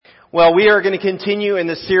Well, we are going to continue in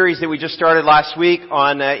the series that we just started last week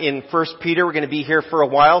on in 1 Peter. We're going to be here for a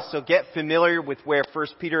while, so get familiar with where 1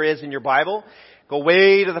 Peter is in your Bible. Go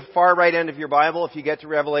way to the far right end of your Bible. If you get to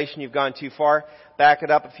Revelation, you've gone too far. Back it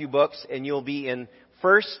up a few books, and you'll be in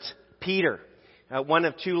 1 Peter, one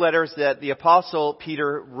of two letters that the Apostle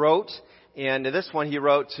Peter wrote. And this one he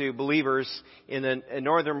wrote to believers in the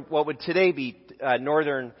northern, what would today be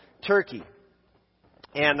northern Turkey.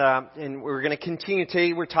 And we're going to continue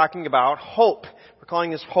today. We're talking about hope. We're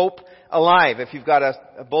calling this Hope Alive. If you've got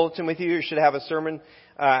a bulletin with you, you should have a sermon,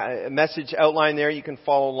 a message outline there. You can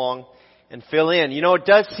follow along and fill in. You know, it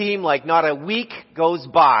does seem like not a week goes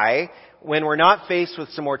by when we're not faced with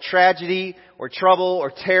some more tragedy or trouble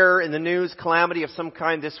or terror in the news, calamity of some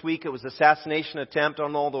kind. This week it was assassination attempt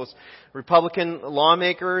on all those Republican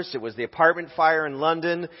lawmakers. It was the apartment fire in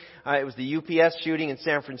London. It was the UPS shooting in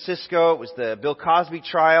San Francisco. It was the Bill Cosby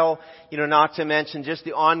trial. You know, not to mention just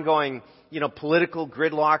the ongoing, political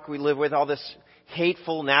gridlock we live with, all this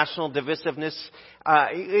hateful national divisiveness.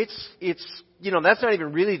 That's not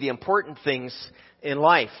even really the important things in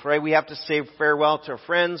life, right? We have to say farewell to our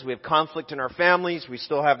friends. We have conflict in our families. We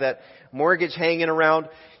still have that mortgage hanging around.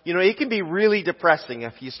 It can be really depressing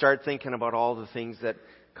if you start thinking about all the things that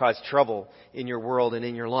cause trouble in your world and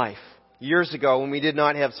in your life. Years ago, when we did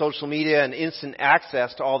not have social media and instant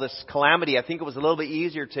access to all this calamity, I think it was a little bit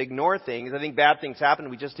easier to ignore things. I think bad things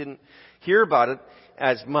happened. We just didn't hear about it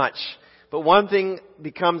as much. But one thing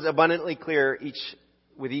becomes abundantly clear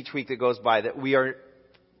with each week that goes by, that we are,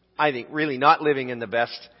 I think, really not living in the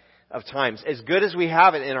best of times. As good as we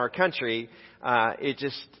have it in our country, it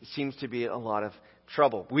just seems to be a lot of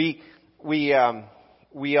trouble. We all,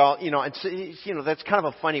 that's kind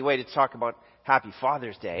of a funny way to talk about Happy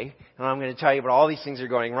Father's Day. And I'm going to tell you about all these things that are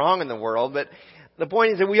going wrong in the world. But the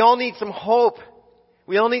point is that we all need some hope.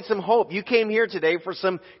 We all need some hope. You came here today for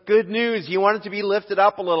some good news. You wanted to be lifted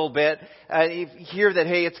up a little bit. You hear that,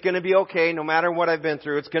 hey, it's going to be okay. No matter what I've been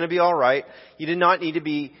through, it's going to be all right. You did not need to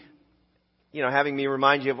be, having me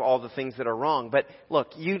remind you of all the things that are wrong. But look,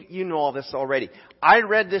 you know all this already. I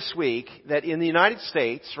read this week that in the United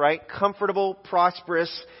States, right, comfortable,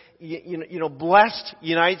 prosperous, blessed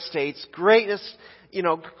United States, greatness,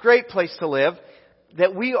 great place to live,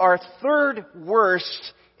 that we are third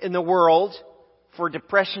worst in the world for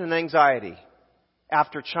depression and anxiety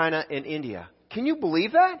after China and India. Can you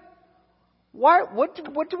believe that? Why? What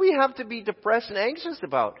do we have to be depressed and anxious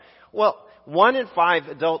about? Well, 1 in 5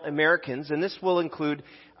 adult Americans, and this will include,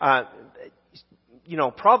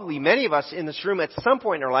 probably many of us in this room at some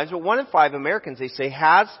point in our lives, but 1 in 5 Americans, they say,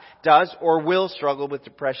 has, does, or will struggle with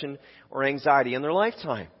depression or anxiety in their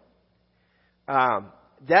lifetime.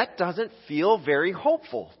 That doesn't feel very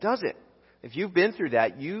hopeful, does it? If you've been through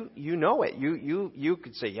that, you know it. You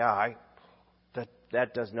could say,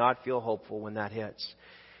 that does not feel hopeful when that hits.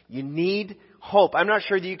 You need hope. I'm not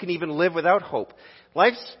sure that you can even live without hope.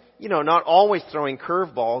 Life's, not always throwing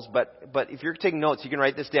curveballs, but if you're taking notes, you can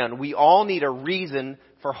write this down. We all need a reason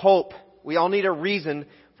for hope. We all need a reason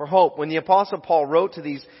for hope. When the Apostle Paul wrote to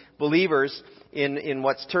these believers in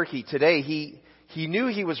what's Turkey today, he knew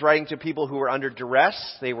he was writing to people who were under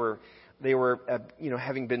duress. They were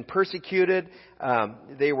having been persecuted.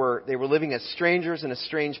 They were living as strangers in a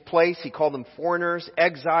strange place. He called them foreigners,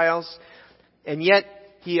 exiles. And yet,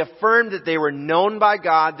 he affirmed that they were known by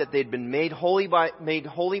God, that they'd been made holy by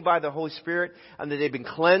the Holy Spirit, and that they'd been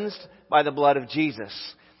cleansed by the blood of Jesus.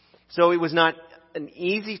 So it was not an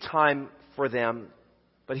easy time for them,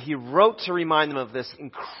 but he wrote to remind them of this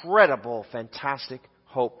incredible, fantastic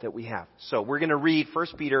hope that we have. So we're going to read 1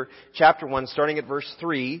 Peter chapter 1, starting at verse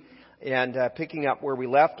 3, and picking up where we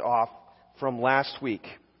left off from last week.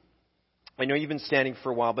 I know you've been standing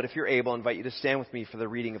for a while, but if you're able, I invite you to stand with me for the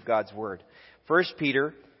reading of God's Word. 1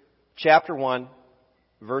 Peter chapter 1,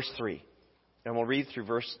 verse 3. And we'll read through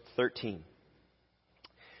verse 13.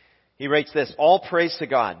 He writes this: All praise to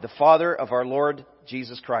God, the Father of our Lord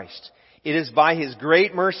Jesus Christ. It is by His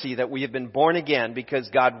great mercy that we have been born again, because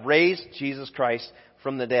God raised Jesus Christ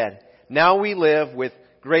from the dead. Now we live with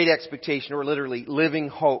great expectation, or literally living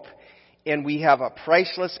hope. And we have a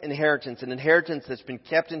priceless inheritance, an inheritance that's been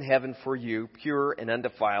kept in heaven for you, pure and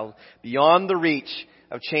undefiled, beyond the reach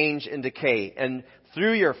of change and decay. And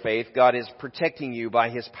through your faith, God is protecting you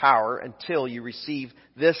by His power until you receive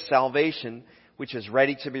this salvation, which is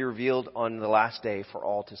ready to be revealed on the last day for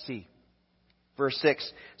all to see. Verse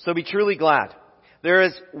 6, so be truly glad. There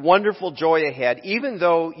is wonderful joy ahead, even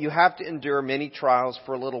though you have to endure many trials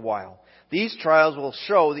for a little while. These trials will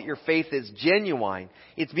show that your faith is genuine.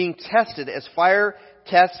 It's being tested as fire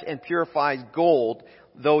tests and purifies gold.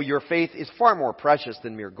 though your faith is far more precious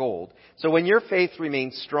than mere gold. So when your faith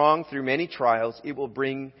remains strong through many trials, it will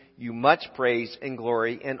bring you much praise and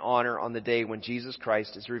glory and honor on the day when Jesus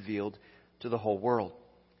Christ is revealed to the whole world.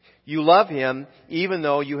 You love Him even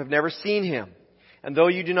though you have never seen Him. And though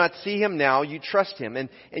you do not see Him now, you trust Him.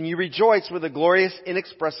 And you rejoice with a glorious,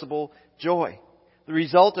 inexpressible joy. The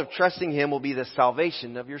result of trusting Him will be the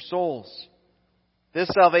salvation of your souls. This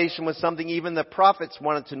salvation was something even the prophets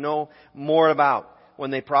wanted to know more about when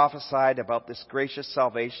they prophesied about this gracious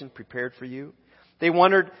salvation prepared for you. They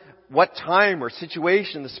wondered what time or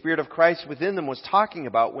situation the Spirit of Christ within them was talking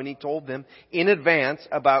about when He told them in advance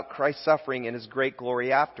about Christ's suffering and His great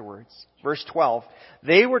glory afterwards. Verse 12,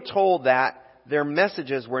 they were told that their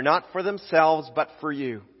messages were not for themselves but for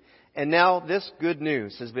you. And now this good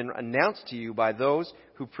news has been announced to you by those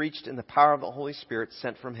who preached in the power of the Holy Spirit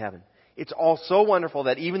sent from heaven. It's all so wonderful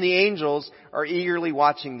that even the angels are eagerly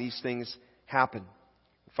watching these things happen.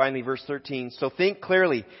 Finally, verse 13. So think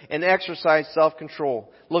clearly and exercise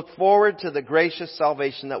self-control. Look forward to the gracious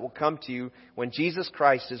salvation that will come to you when Jesus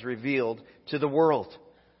Christ is revealed to the world.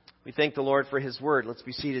 We thank the Lord for His Word. Let's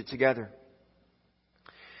be seated together.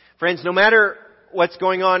 Friends, no matter what's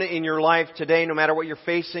going on in your life today, no matter what you're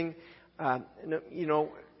facing,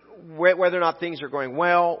 whether or not things are going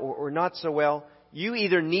well or not so well, you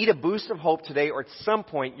either need a boost of hope today or at some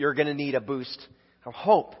point you're going to need a boost of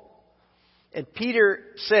hope. And Peter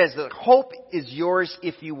says that hope is yours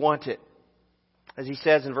if you want it. As he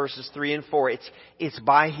says in verses 3 and 4, it's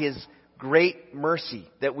by His great mercy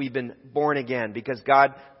that we've been born again because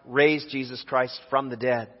God raised Jesus Christ from the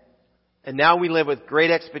dead. And now we live with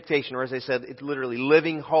great expectation, or as I said, it's literally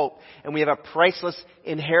living hope. And we have a priceless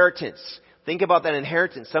inheritance. Think about that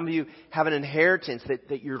inheritance. Some of you have an inheritance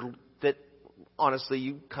that honestly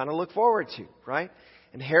you kind of look forward to, right?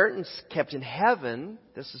 Inheritance kept in heaven,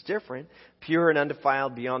 this is different, pure and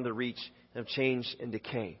undefiled beyond the reach of change and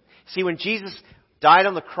decay. See, when Jesus died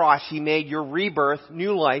on the cross, He made your rebirth,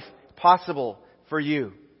 new life, possible for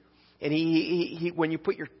you. And He when you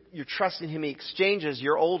put your trust in Him, He exchanges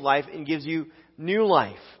your old life and gives you new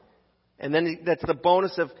life. And then that's the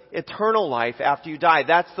bonus of eternal life after you die.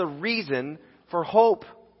 That's the reason for hope.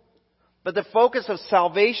 But the focus of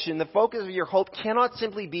salvation, the focus of your hope cannot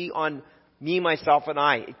simply be on me, myself, and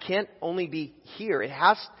I. It can't only be here.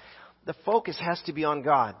 The focus has to be on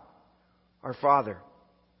God, our Father.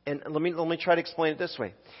 And let me try to explain it this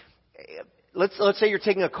way. Let's say you're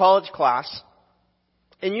taking a college class,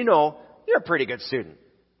 and you're a pretty good student.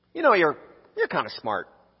 You're kind of smart,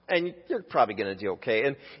 and you're probably going to do okay.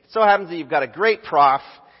 And it so happens that you've got a great prof,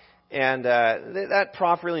 and that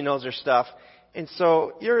prof really knows her stuff. And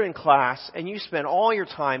so you're in class, and you spend all your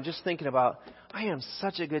time just thinking about, I am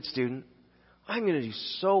such a good student. I'm going to do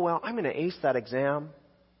so well. I'm going to ace that exam.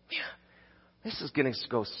 Man, this is going to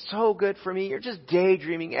go so good for me. You're just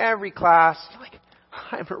daydreaming every class. You're like,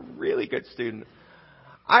 I'm a really good student.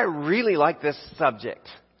 I really like this subject.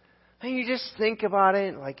 And you just think about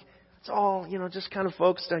it, like, it's all, just kind of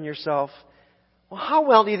focused on yourself. Well, how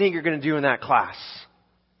well do you think you're going to do in that class?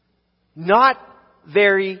 Not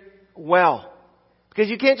very well. Because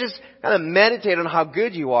you can't just kind of meditate on how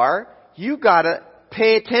good you are. You got to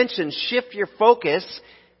pay attention, shift your focus,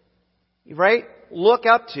 right? Look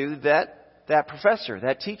up to that professor,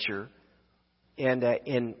 that teacher,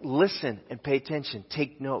 and listen and pay attention.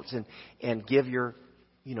 Take notes and give your,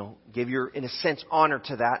 in a sense, honor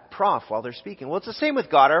to that prof while they're speaking. Well, it's the same with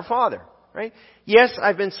God our Father, right? Yes,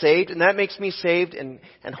 I've been saved, and that makes me saved and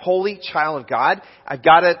holy child of God. I've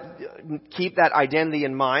got to keep that identity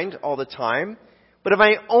in mind all the time. But if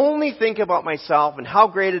I only think about myself and how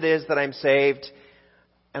great it is that I'm saved,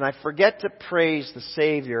 and I forget to praise the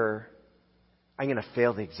Savior, I'm going to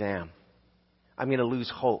fail the exam. I'm going to lose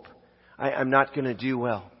hope. I'm not going to do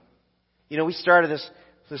well. We started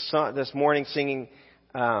this morning singing,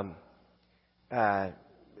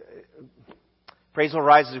 praise will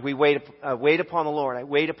rise as we wait upon the Lord. I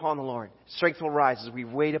wait upon the Lord. Strength will rise as we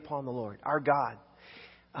wait upon the Lord, our God.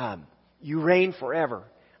 You reign forever.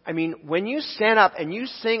 I mean, when you stand up and you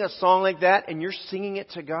sing a song like that and you're singing it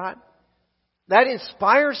to God, that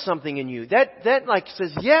inspires something in you. That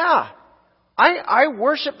says, yeah, I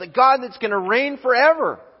worship the God that's going to reign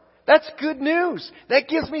forever. That's good news. That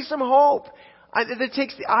gives me some hope. That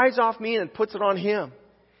takes the eyes off me and puts it on Him.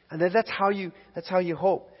 And that's how you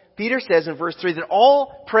hope. Peter says in verse 3 that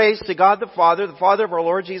all praise to God the Father of our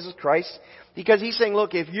Lord Jesus Christ, because he's saying,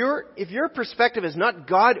 look, if your perspective is not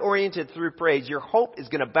God-oriented through praise, your hope is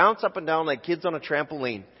going to bounce up and down like kids on a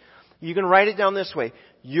trampoline. You can write it down this way.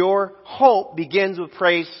 Your hope begins with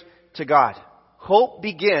praise to God. Hope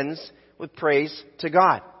begins with praise to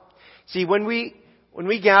God. See, when we When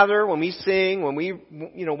we gather, when we sing,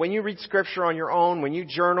 when you read Scripture on your own, when you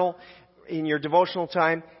journal in your devotional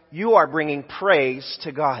time, you are bringing praise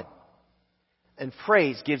to God. And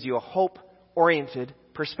praise gives you a hope-oriented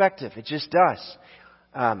perspective. It just does.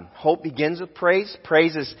 Hope begins with praise.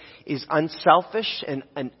 Praise is unselfish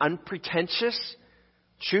and unpretentious.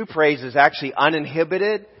 True praise is actually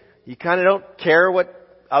uninhibited. You kind of don't care what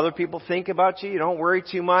other people think about you. You don't worry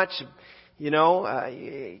too much.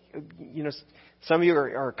 Some of you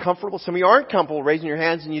are comfortable. Some of you aren't comfortable raising your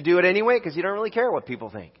hands, and you do it anyway because you don't really care what people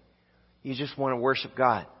think. You just want to worship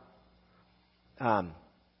God.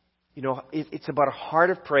 It's about a heart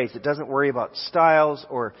of praise. It doesn't worry about styles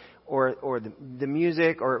or the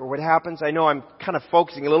music or what happens. I know I'm kind of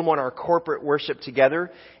focusing a little more on our corporate worship together,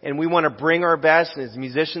 and we want to bring our best. And as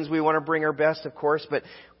musicians, we want to bring our best, of course. But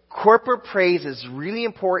corporate praise is really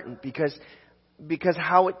important because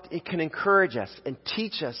how it can encourage us and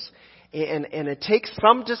teach us, and it takes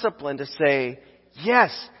some discipline to say,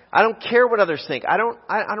 yes, I don't care what others think.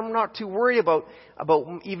 I'm not too worried about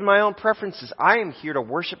even my own preferences. I am here to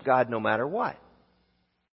worship God no matter what.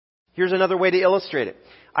 Here's another way to illustrate it.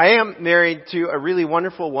 I am married to a really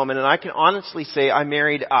wonderful woman, and I can honestly say I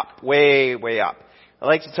married up, way, way up. I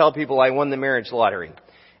like to tell people I won the marriage lottery.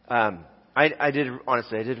 I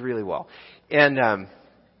did really well. And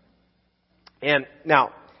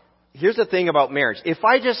now, here's the thing about marriage. If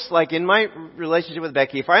I just, like in my relationship with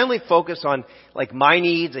Becky, if I only focus on like my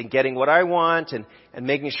needs and getting what I want and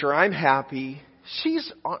making sure I'm happy, she's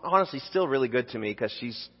honestly still really good to me because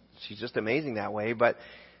she's just amazing that way. But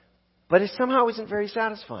it somehow isn't very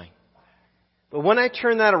satisfying. But when I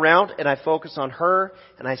turn that around and I focus on her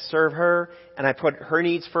and I serve her and I put her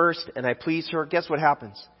needs first and I please her, guess what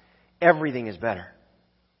happens? Everything is better.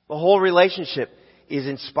 The whole relationship is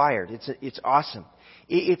inspired. It's awesome.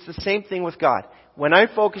 It's the same thing with God. When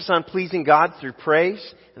I focus on pleasing God through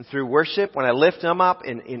praise and through worship, when I lift Him up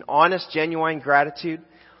in honest, genuine gratitude,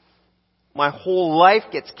 my whole life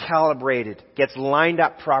gets calibrated, gets lined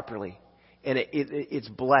up properly, and it's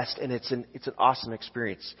blessed, and it's an awesome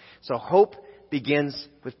experience. So hope begins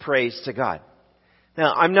with praise to God.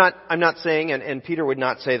 Now, I'm not saying, and Peter would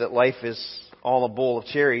not say that life is all a bowl of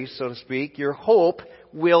cherries, so to speak. Your hope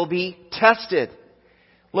will be tested.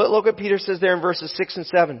 Look what Peter says there in verses 6 and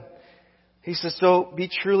 7. He says, so be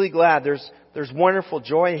truly glad. There's wonderful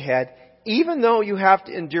joy ahead, even though you have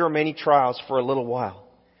to endure many trials for a little while.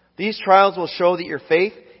 These trials will show that your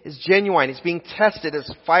faith is genuine. It's being tested as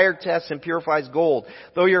fire tests and purifies gold,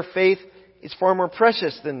 though your faith is far more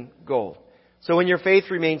precious than gold. So when your faith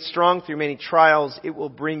remains strong through many trials, it will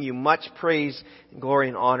bring you much praise and glory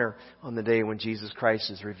and honor on the day when Jesus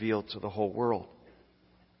Christ is revealed to the whole world.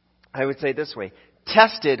 I would say it this way.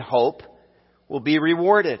 Tested hope will be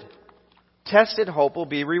rewarded. Tested hope will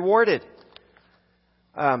be rewarded.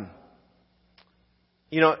 Gary,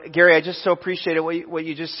 I just so appreciated what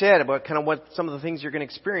you just said about kind of what some of the things you're going to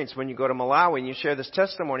experience when you go to Malawi and you share this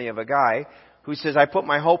testimony of a guy who says, I put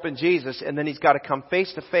my hope in Jesus, and then he's got to come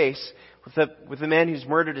face to face with the man who's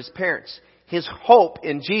murdered his parents. His hope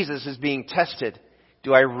in Jesus is being tested.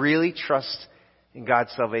 Do I really trust in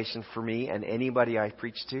God's salvation for me and anybody I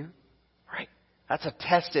preach to? Right? That's a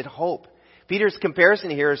tested hope. Peter's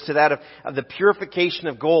comparison here is to that of the purification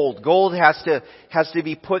of gold. Gold has to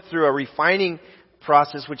be put through a refining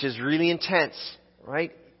process which is really intense,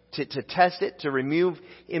 right? To test it, to remove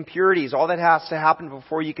impurities. All that has to happen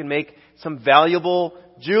before you can make some valuable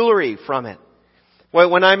jewelry from it. Well,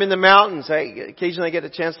 when I'm in the mountains, I occasionally get a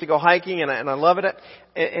chance to go hiking, and I love it.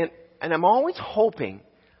 And I'm always hoping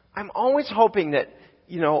that,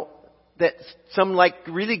 that some like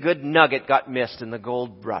really good nugget got missed in the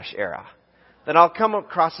gold rush era. That I'll come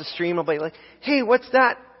across the stream, I'll be like, hey, what's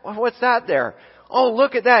that? What's that there? Oh,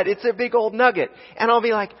 look at that. It's a big old nugget. And I'll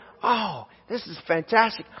be like, oh, this is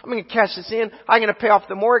fantastic. I'm going to cash this in. I'm going to pay off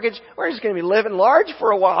the mortgage. We're just going to be living large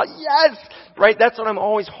for a while. Yes! Right? That's what I'm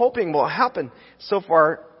always hoping will happen. So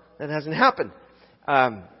far, that hasn't happened.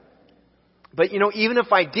 But even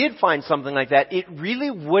if I did find something like that, it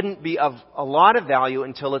really wouldn't be of a lot of value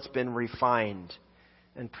until it's been refined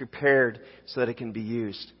and prepared so that it can be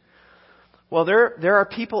used. Well, there are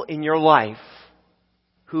people in your life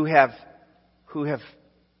who have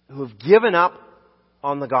given up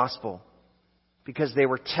on the gospel because they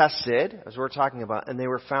were tested, as we're talking about, and they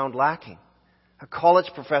were found lacking. A college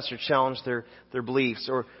professor challenged their beliefs,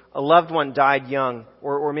 or a loved one died young,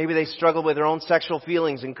 or maybe they struggled with their own sexual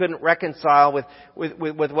feelings and couldn't reconcile with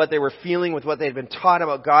what they were feeling, with what they had been taught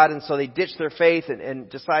about God, and so they ditched their faith and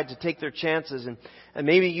decided to take their chances. And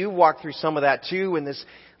maybe you walked through some of that too, in this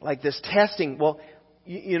testing. Well,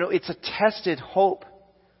 it's a tested hope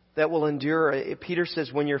that will endure. Peter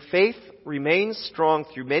says, when your faith remains strong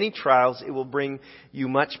through many trials, it will bring you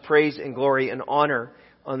much praise and glory and honor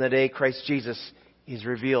on the day Christ Jesus is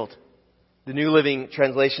revealed. The New Living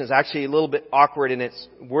Translation is actually a little bit awkward in its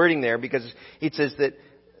wording there, because it says that,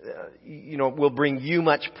 will bring you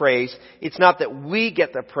much praise. It's not that we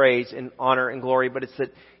get the praise and honor and glory, but it's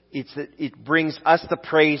that it brings us the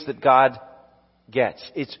praise that God gets.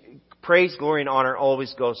 It's praise, glory, and honor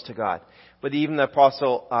always goes to God. But even the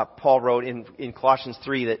Apostle Paul wrote in Colossians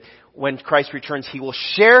 3 that when Christ returns, He will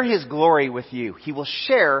share His glory with you. He will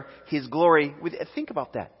share His glory with you. Think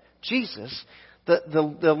about that. Jesus,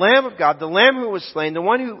 the Lamb of God, the Lamb who was slain, the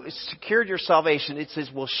one who secured your salvation, it says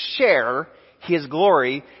will share His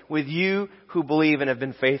glory with you who believe and have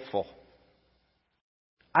been faithful.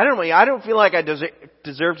 I don't feel like I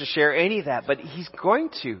deserve to share any of that, but He's going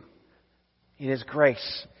to in His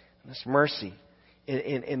grace and His mercy.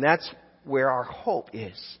 And that's where our hope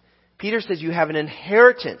is. Peter says you have an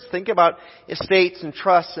inheritance. Think about estates and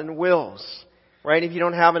trusts and wills. Right? If you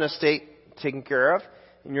don't have an estate taken care of,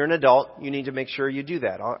 and you're an adult, you need to make sure you do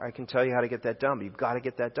that. I can tell you how to get that done, but you've got to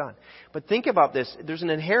get that done. But think about this. There's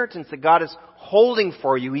an inheritance that God is holding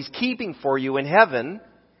for you. He's keeping for you in heaven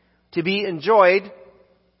to be enjoyed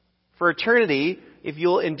for eternity if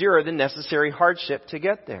you'll endure the necessary hardship to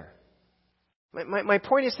get there. My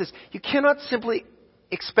point is this. You cannot simply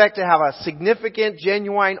expect to have a significant,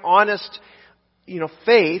 genuine, honest,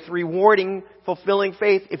 faith, rewarding, fulfilling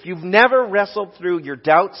faith if you've never wrestled through your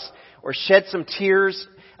doubts or shed some tears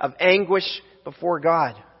of anguish before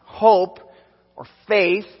God. Hope, or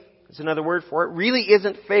faith, is another word for it, really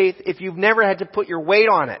isn't faith if you've never had to put your weight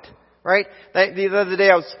on it. Right? The other day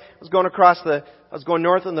I was going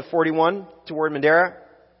north on the 41 toward Madeira,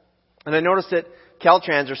 and I noticed that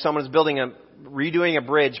Caltrans or someone is redoing a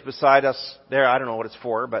bridge beside us there. I don't know what it's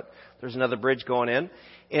for, but there's another bridge going in.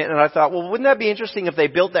 And I thought, well, wouldn't that be interesting if they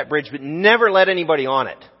built that bridge but never let anybody on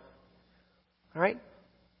it? All right?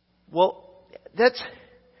 Well, that's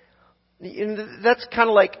kind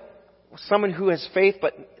of like someone who has faith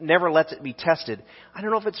but never lets it be tested. I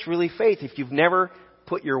don't know if it's really faith if you've never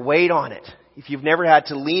put your weight on it. If you've never had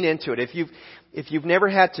to lean into it. If you've never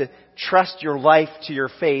had to trust your life to your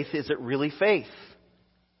faith, is it really faith?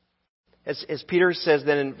 As Peter says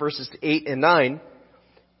then in verses 8 and 9,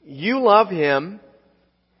 you love Him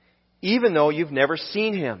even though you've never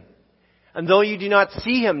seen Him. And though you do not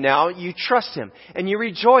see Him now, you trust Him. And you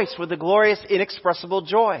rejoice with a glorious, inexpressible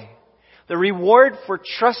joy. The reward for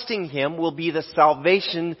trusting Him will be the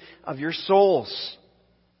salvation of your souls.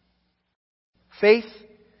 Faith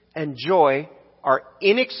and joy are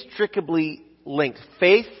inextricably linked.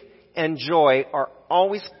 Faith and joy are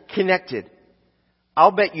always connected.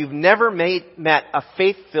 I'll bet you've never met a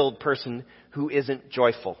faith-filled person who isn't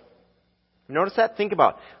joyful. Notice that? Think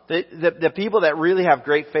about it. The people that really have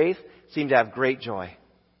great faith seem to have great joy.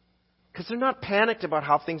 Because they're not panicked about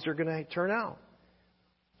how things are going to turn out.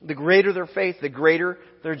 The greater their faith, the greater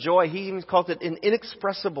their joy. He even calls it an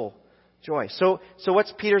inexpressible joy. So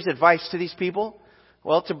what's Peter's advice to these people?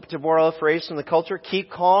 Well, to borrow a phrase from the culture, keep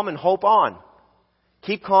calm and hope on.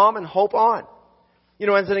 Keep calm and hope on.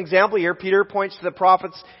 As an example here, Peter points to the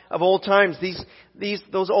prophets of old times.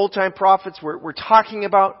 Those old time prophets were talking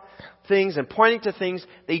about things and pointing to things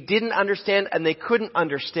they didn't understand and they couldn't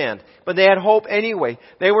understand. But they had hope anyway.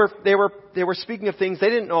 They were speaking of things they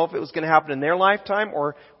didn't know if it was going to happen in their lifetime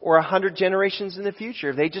or 100 generations in the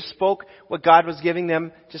future. They just spoke what God was giving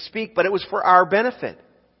them to speak, but it was for our benefit.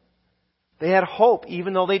 They had hope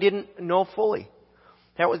even though they didn't know fully.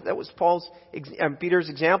 That was Peter's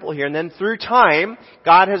example here. And then through time,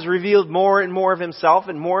 God has revealed more and more of Himself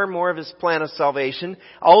and more of His plan of salvation,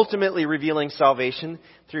 ultimately revealing salvation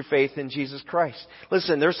through faith in Jesus Christ.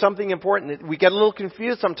 Listen, there's something important. We get a little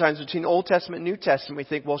confused sometimes between Old Testament and New Testament. We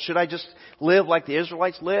think, well, should I just live like the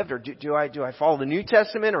Israelites lived, or do I follow the New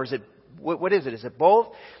Testament, or is it what is it? Is it both?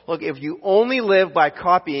 Look, if you only live by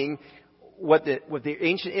copying what the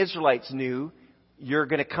ancient Israelites knew, you're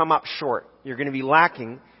going to come up short. You're going to be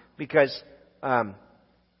lacking because they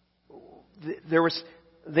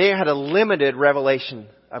had a limited revelation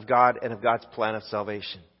of God and of God's plan of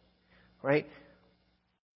salvation. Right?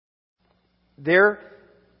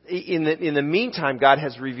 In the meantime, God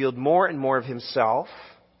has revealed more and more of Himself.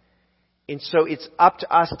 And so it's up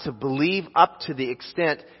to us to believe up to the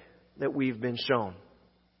extent that we've been shown.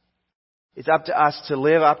 It's up to us to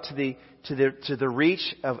live up to the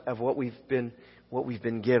reach of what we've been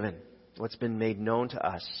given, what's been made known to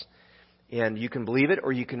us. And you can believe it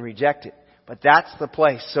or you can reject it. But that's the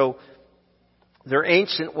place. So their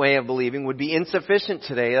ancient way of believing would be insufficient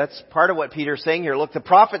today. That's part of what Peter's saying here. Look, the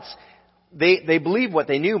prophets they believed what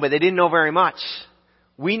they knew, but they didn't know very much.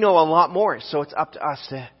 We know a lot more, so it's up to us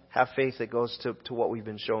to have faith that goes to what we've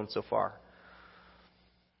been shown so far.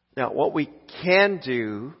 Now, what we can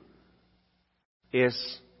do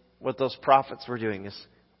is what those prophets were doing, is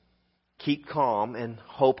keep calm and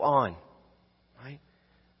hope on. Right?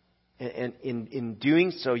 And in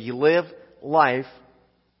doing so, you live life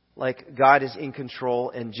like God is in control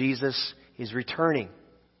and Jesus is returning.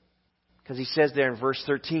 Because He says there in verse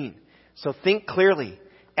 13, so think clearly,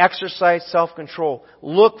 exercise self-control,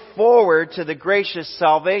 look forward to the gracious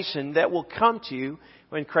salvation that will come to you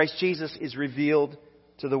when Christ Jesus is revealed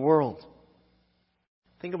to the world.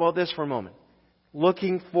 Think about this for a moment.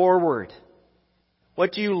 Looking forward.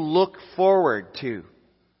 What do you look forward to?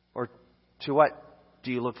 Or to what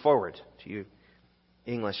do you look forward to, you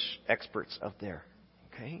English experts out there?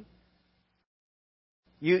 Okay?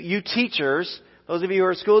 You teachers, those of you who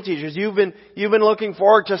are school teachers, you've been looking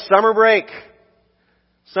forward to summer break.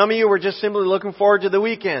 Some of you were just simply looking forward to the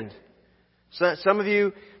weekend. Some of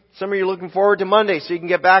you are looking forward to Monday so you can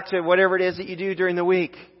get back to whatever it is that you do during the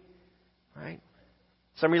week. Right?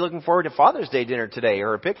 Some of you are looking forward to Father's Day dinner today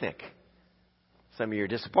or a picnic. Some of you are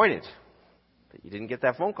disappointed that you didn't get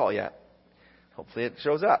that phone call yet. Hopefully it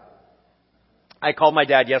shows up. I called my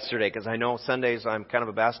dad yesterday because I know Sundays I'm kind of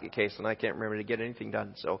a basket case and I can't remember to get anything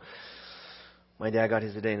done. So my dad got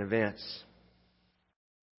his a day in advance.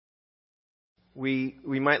 We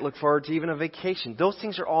might look forward to even a vacation. Those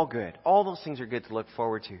things are all good. All those things are good to look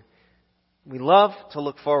forward to. We love to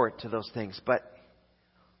look forward to those things. But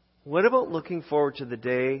what about looking forward to the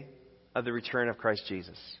day of the return of Christ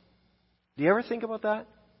Jesus? Do you ever think about that?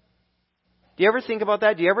 Do you ever think about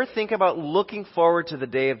that? Do you ever think about looking forward to the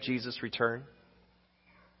day of Jesus' return?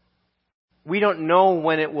 We don't know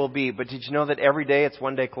when it will be, but did you know that every day it's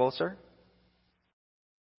one day closer?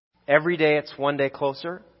 Every day it's one day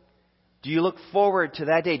closer. Do you look forward to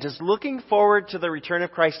that day? Does looking forward to the return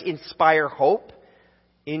of Christ inspire hope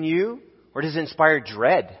in you? Or does it inspire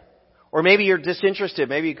dread? Or maybe you're disinterested.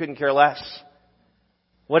 Maybe you couldn't care less.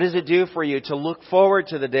 What does it do for you to look forward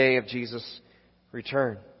to the day of Jesus'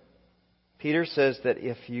 return? Peter says that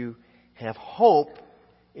if you have hope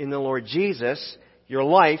in the Lord Jesus, your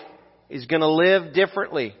life is going to live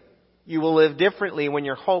differently. You will live differently when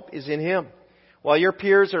your hope is in Him. While your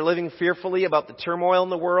peers are living fearfully about the turmoil in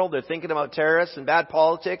the world, they're thinking about terrorists and bad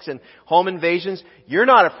politics and home invasions, you're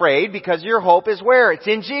not afraid because your hope is where? It's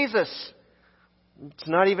in Jesus. It's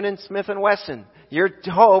not even in Smith & Wesson. Your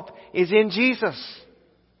hope is in Jesus.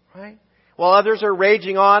 Right? While others are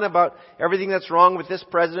raging on about everything that's wrong with this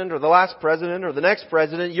president or the last president or the next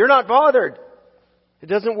president, you're not bothered. It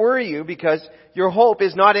doesn't worry you because your hope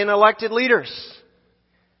is not in elected leaders.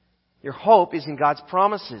 Your hope is in God's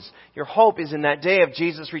promises. Your hope is in that day of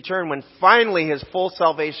Jesus' return when finally His full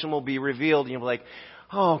salvation will be revealed. And you'll be like,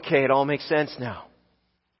 oh, okay, it all makes sense now.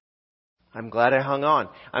 I'm glad I hung on.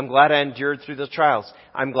 I'm glad I endured through the trials.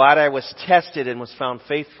 I'm glad I was tested and was found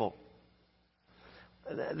faithful.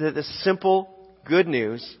 The simple good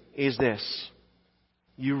news is this.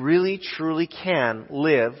 You really, truly can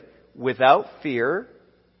live without fear.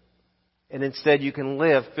 And instead you can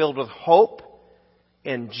live filled with hope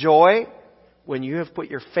and joy when you have put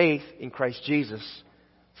your faith in Christ Jesus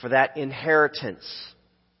for that inheritance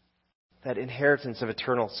of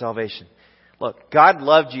eternal salvation. Look, God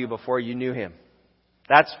loved you before you knew Him.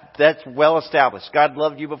 That's well established. God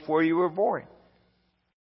loved you before you were born.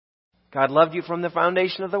 God loved you from the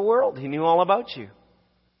foundation of the world. He knew all about you.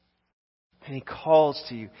 And He calls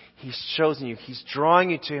to you. He's chosen you. He's drawing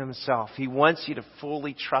you to Himself. He wants you to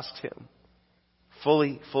fully trust Him.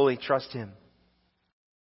 Fully trust Him.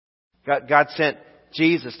 God sent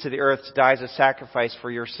Jesus to the earth to die as a sacrifice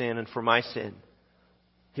for your sin and for my sin.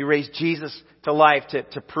 He raised Jesus to life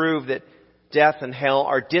to prove that death and hell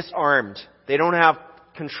are disarmed. They don't have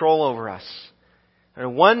control over us.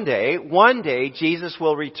 And one day, Jesus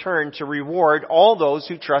will return to reward all those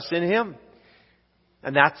who trust in Him.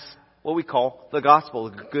 And that's what we call the gospel,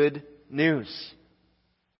 the good news.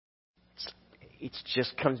 It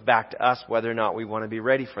just comes back to us whether or not we want to be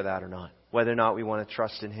ready for that or not. Whether or not we want to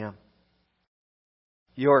trust in Him.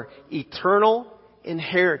 Your eternal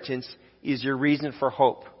inheritance is your reason for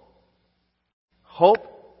hope. Hope,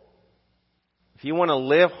 if you want to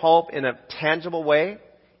live hope in a tangible way,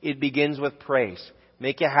 it begins with praise.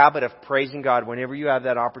 Make a habit of praising God whenever you have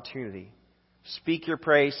that opportunity. Speak your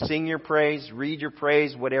praise, sing your praise, read your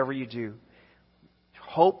praise, whatever you do.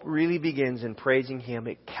 Hope really begins in praising Him.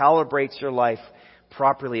 It calibrates your life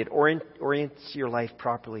properly. It orients your life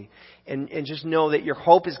properly. And just know that your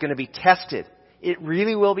hope is going to be tested. It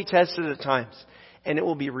really will be tested at times. And it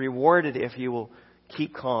will be rewarded if you will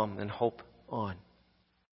keep calm and hope on.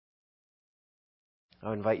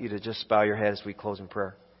 I invite you to just bow your head as we close in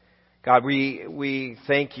prayer. God, we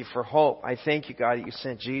thank you for hope. I thank you, God, that you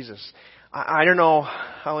sent Jesus. I don't know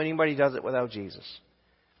how anybody does it without Jesus.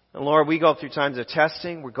 And Lord, we go through times of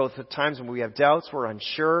testing. We go through times when we have doubts. We're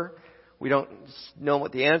unsure. We don't know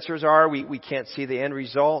what the answers are. We can't see the end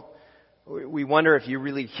result. We wonder if you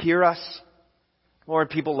really hear us. Lord,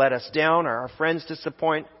 people let us down. Our friends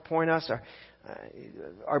disappoint us.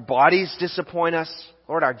 Our bodies disappoint us.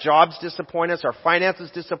 Lord, our jobs disappoint us. Our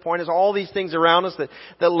finances disappoint us. All these things around us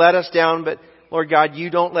that let us down. But Lord God, you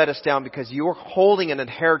don't let us down because you're holding an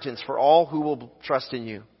inheritance for all who will trust in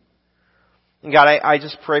you. And God, I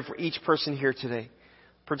just pray for each person here today,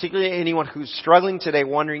 particularly anyone who's struggling today,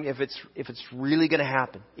 wondering if it's really going to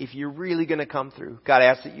happen, if you're really going to come through. God, I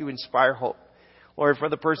ask that you inspire hope. Lord, for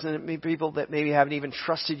the people that maybe haven't even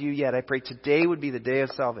trusted you yet, I pray today would be the day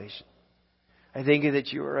of salvation. I thank you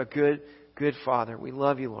that you are a good Father. We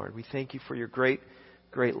love you, Lord. We thank you for your great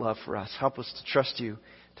love for us. Help us to trust you,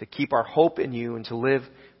 to keep our hope in you, and to live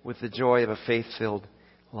with the joy of a faith-filled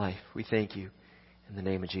life. We thank you in the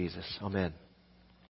name of Jesus. Amen.